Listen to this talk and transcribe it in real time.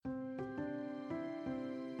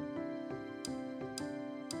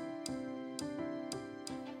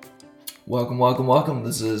Welcome.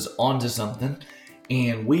 This is On to Something,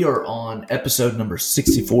 and we are on episode number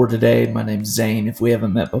 64 today. My name's Zane, if we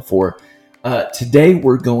haven't met before. Today,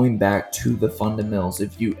 we're going back to the fundamentals.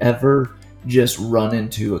 If you ever just run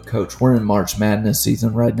into a coach, we're in March Madness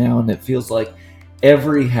season right now, and it feels like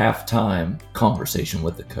every halftime conversation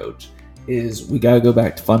with the coach is we got to go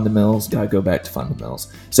back to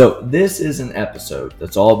fundamentals, So this is an episode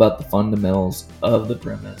that's all about the fundamentals of the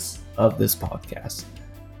premise of this podcast,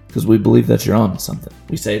 because we believe that you're on to something.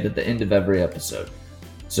 We say it at the end of every episode.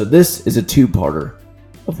 So this is a two-parter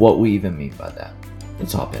of what we even mean by that.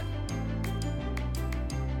 Let's hop in.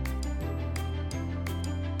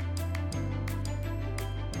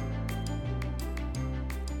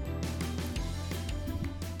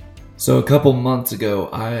 So a couple months ago,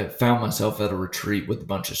 I found myself at a retreat with a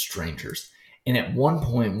bunch of strangers. And at one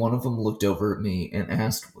point, one of them looked over at me and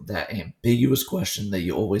asked that ambiguous question that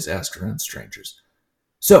you always ask around strangers.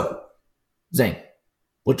 So, Zane,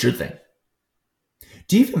 what's your thing?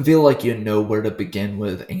 Do you even feel like you know where to begin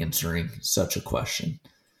with answering such a question?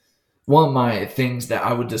 One of my things that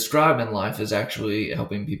I would describe in life is actually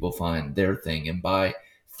helping people find their thing. And by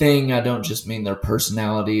thing, I don't just mean their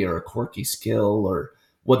personality or a quirky skill or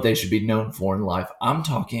what they should be known for in life. I'm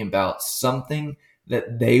talking about something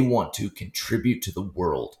that they want to contribute to the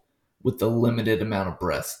world with the limited amount of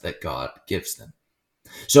breaths that God gives them.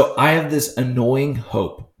 So I have this annoying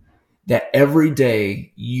hope that every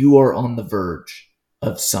day you are on the verge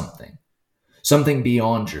of something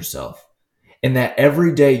beyond yourself. And that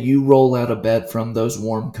every day you roll out of bed from those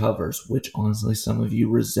warm covers, which honestly some of you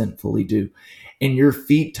resentfully do, and your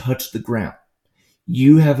feet touch the ground,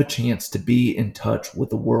 you have a chance to be in touch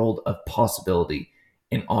with a world of possibility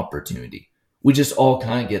and opportunity. We just all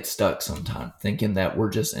kind of get stuck sometimes thinking that we're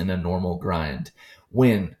just in a normal grind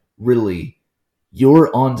when really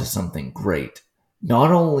you're onto something great,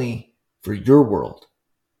 not only for your world,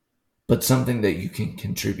 but something that you can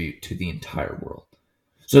contribute to the entire world.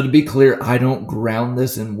 So to be clear, I don't ground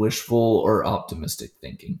this in wishful or optimistic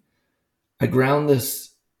thinking. I ground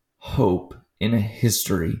this hope in a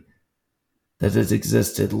history that has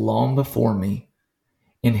existed long before me,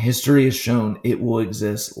 and history has shown it will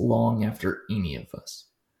exist long after any of us.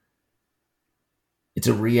 It's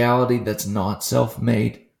a reality that's not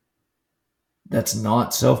self-made, that's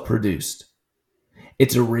not self-produced.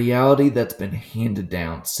 It's a reality that's been handed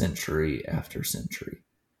down century after century.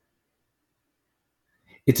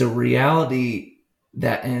 It's a reality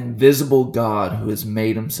that an invisible God who has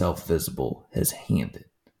made himself visible has handed.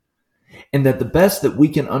 And that the best that we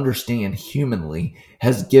can understand humanly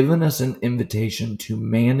has given us an invitation to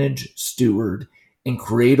manage, steward, and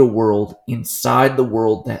create a world inside the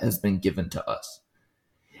world that has been given to us.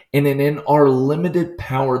 And in our limited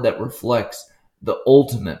power that reflects the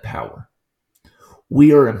ultimate power,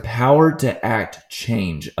 we are empowered to act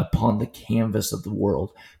change upon the canvas of the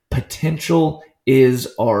world. Potential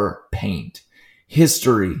is our paint.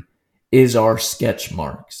 History is our sketch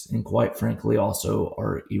marks, and quite frankly, also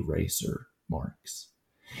our eraser marks.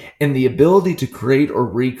 And the ability to create or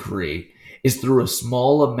recreate is through a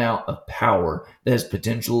small amount of power that is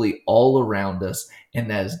potentially all around us and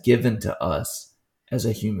that is given to us as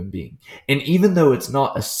a human being. And even though it's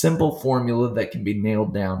not a simple formula that can be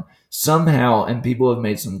nailed down, somehow, and people have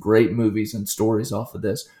made some great movies and stories off of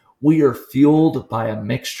this, we are fueled by a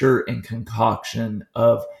mixture and concoction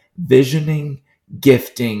of visioning,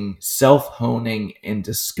 gifting, self-honing, and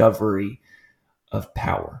discovery of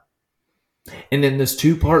power. And in this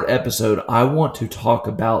two-part episode, I want to talk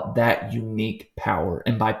about that unique power.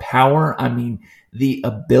 And by power, I mean the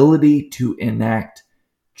ability to enact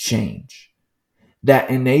change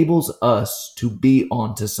that enables us to be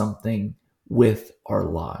onto something with our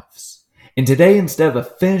lives. And today, instead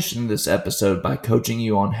of finishing this episode by coaching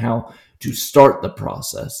you on how to start the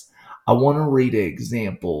process, I want to read an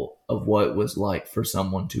example of what it was like for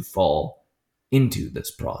someone to fall into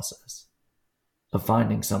this process of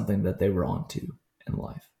finding something that they were onto in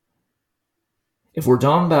life. If we're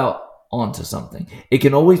talking about onto something, it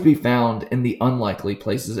can always be found in the unlikely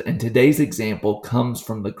places. And today's example comes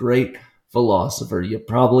from the great philosopher, you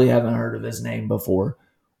probably haven't heard of his name before,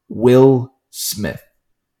 Will Smith,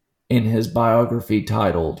 in his biography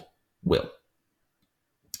titled Will.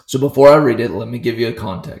 So before I read it, let me give you a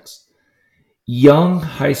context. Young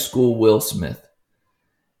high school Will Smith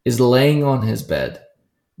is laying on his bed,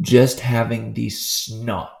 just having the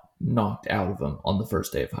snot knocked out of him on the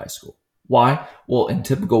first day of high school. Why? Well, in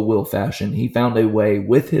typical Will fashion, he found a way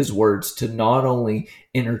with his words to not only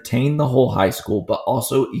entertain the whole high school, but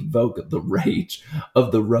also evoke the rage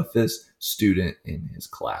of the roughest student in his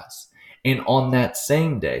class. And on that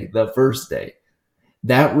same day, the first day,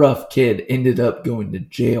 That rough kid ended up going to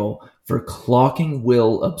jail for clocking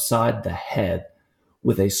Will upside the head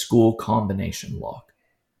with a school combination lock.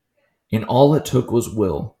 And all it took was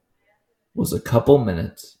a couple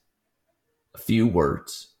minutes, a few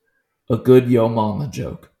words, a good yo mama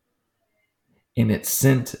joke. And it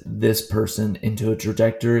sent this person into a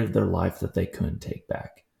trajectory of their life that they couldn't take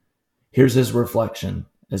back. Here's his reflection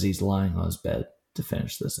as he's lying on his bed to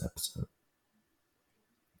finish this episode.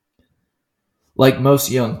 Like most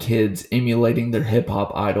young kids emulating their hip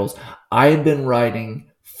hop idols, I had been writing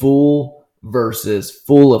full verses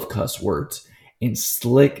full of cuss words and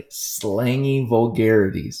slick, slangy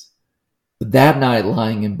vulgarities. But that night,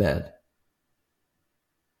 lying in bed,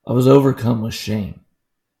 I was overcome with shame.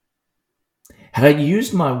 Had I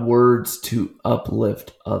used my words to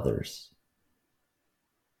uplift others?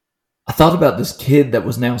 I thought about this kid that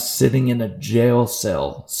was now sitting in a jail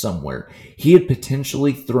cell somewhere. He had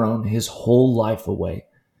potentially thrown his whole life away.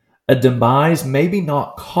 A demise maybe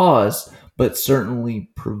not caused, but certainly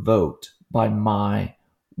provoked by my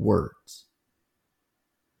words.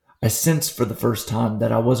 I sensed for the first time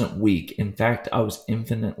that I wasn't weak. In fact, I was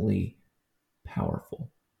infinitely powerful.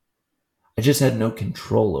 I just had no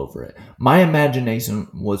control over it. My imagination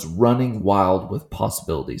was running wild with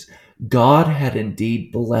possibilities. God had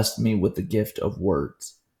indeed blessed me with the gift of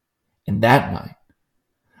words. And that night,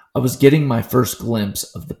 I was getting my first glimpse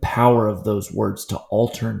of the power of those words to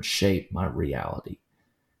alter and shape my reality.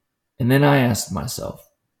 And then I asked myself,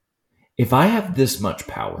 if I have this much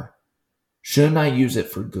power, shouldn't I use it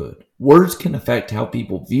for good? Words can affect how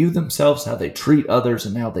people view themselves, how they treat others,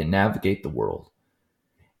 and how they navigate the world.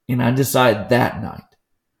 And I decided that night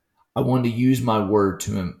I wanted to use my word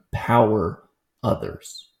to empower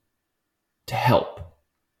others, to help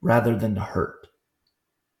rather than to hurt.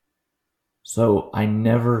 So I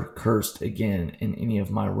never cursed again in any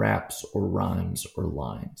of my raps or rhymes or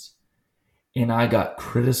lines. And I got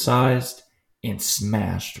criticized and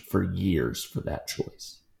smashed for years for that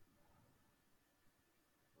choice.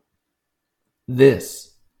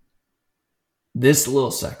 This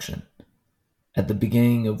little section at the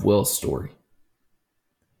beginning of Will's story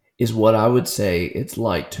is what I would say it's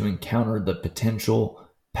like to encounter the potential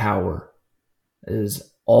power that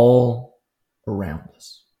is all around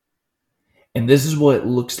us. And this is what it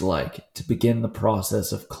looks like to begin the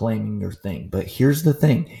process of claiming your thing. But here's the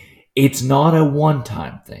thing. It's not a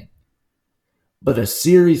one-time thing, but a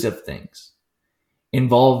series of things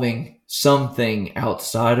involving something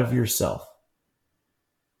outside of yourself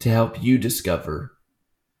to help you discover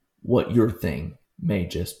what your thing may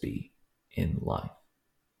just be in life.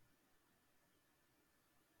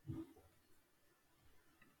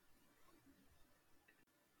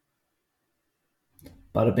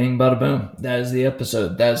 Bada bing, bada boom. That is the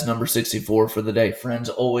episode. That is number 64 for the day. Friends,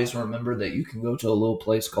 always remember that you can go to a little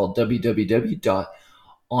place called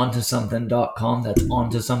www.ontosomething.com. That's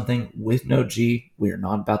onto something with no G. We are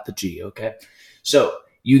not about the G, okay? So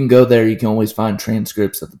you can go there. You can always find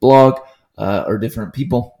transcripts of the blog or different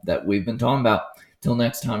people that we've been talking about. Till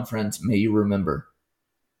next time, friends, may you remember.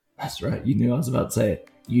 That's right. You knew I was about to say it.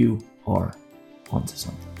 You are onto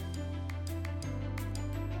something.